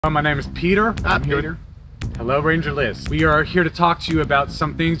My name is Peter. I'm Peter. Hello, Ranger Liz. We are here to talk to you about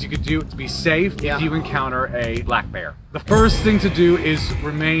some things you could do to be safe if you encounter a black bear. The first thing to do is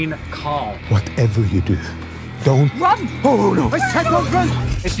remain calm. Whatever you do, don't run. Oh no! Don't run.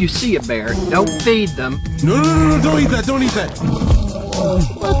 If you see a bear, don't feed them. No! Don't eat that! Don't eat that!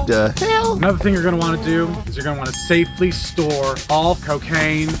 What the hell? Another thing you're going to want to do is you're going to want to safely store all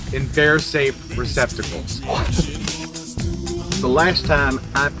cocaine in bear-safe receptacles. The last time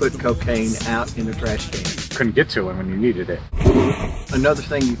I put cocaine out in a trash can. Couldn't get to it when you needed it. Another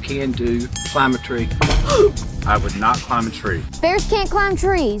thing you can do, climb a tree. I would not climb a tree. Bears can't climb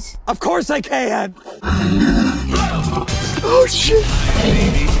trees. Of course I can! Oh shit!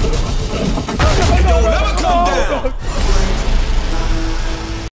 Don't ever come down.